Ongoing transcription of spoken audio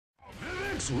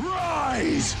Let's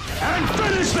rise and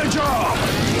finish the job!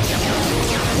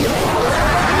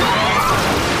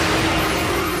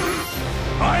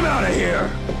 I'm out of here!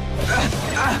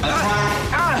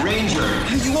 Attack! Ranger!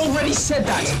 You already said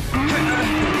that!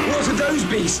 What are those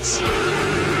beasts?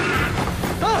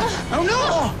 Oh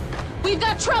no! We've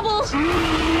got trouble!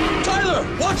 Tyler,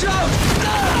 watch out!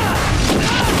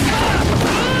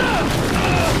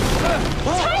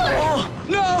 Tyler! Oh,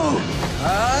 no!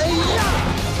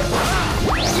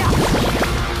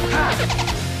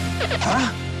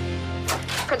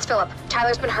 Prince Phillip,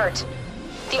 Tyler's been hurt.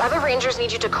 The other Rangers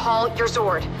need you to call your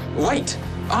Zord. Wait,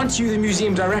 aren't you the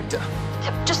museum director?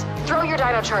 Just throw your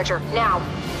Dino Charger, now.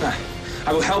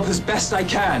 I will help as best I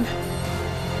can.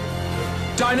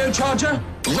 Dino Charger,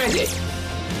 ready.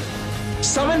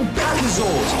 Summon Pachy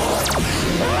Zord.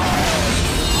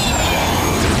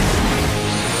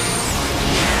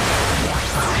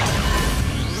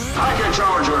 Pachy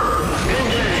Charger,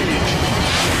 engage!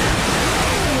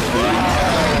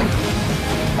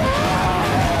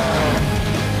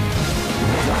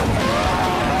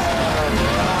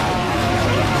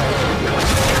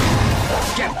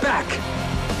 Get back!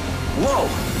 Whoa!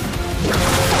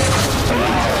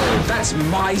 That's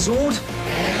my Zord?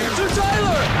 Sir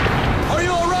Tyler! Are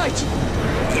you all right?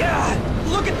 Yeah!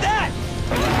 Look at that!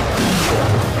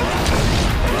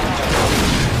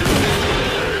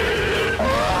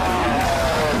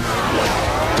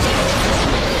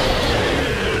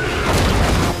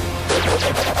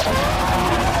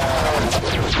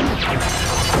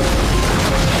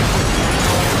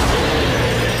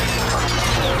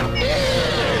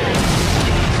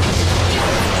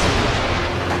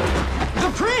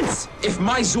 If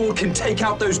my Zord can take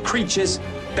out those creatures,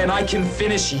 then I can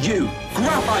finish you.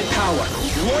 Graphite power,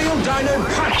 Royal Dino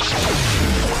Punch!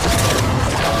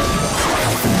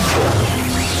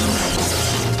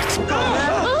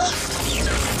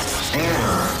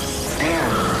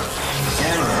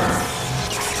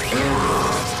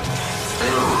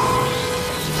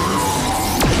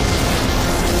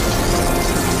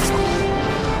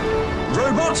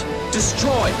 Robot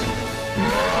destroyed.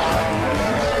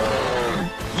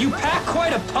 You pack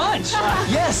quite a punch!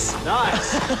 Yes!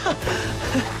 Nice!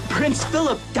 Prince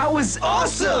Phillip, that was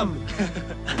awesome!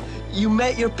 You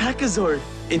met your Pachy Zord.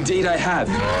 Indeed I have.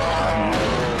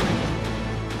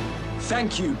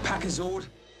 Thank you, Pachy Zord.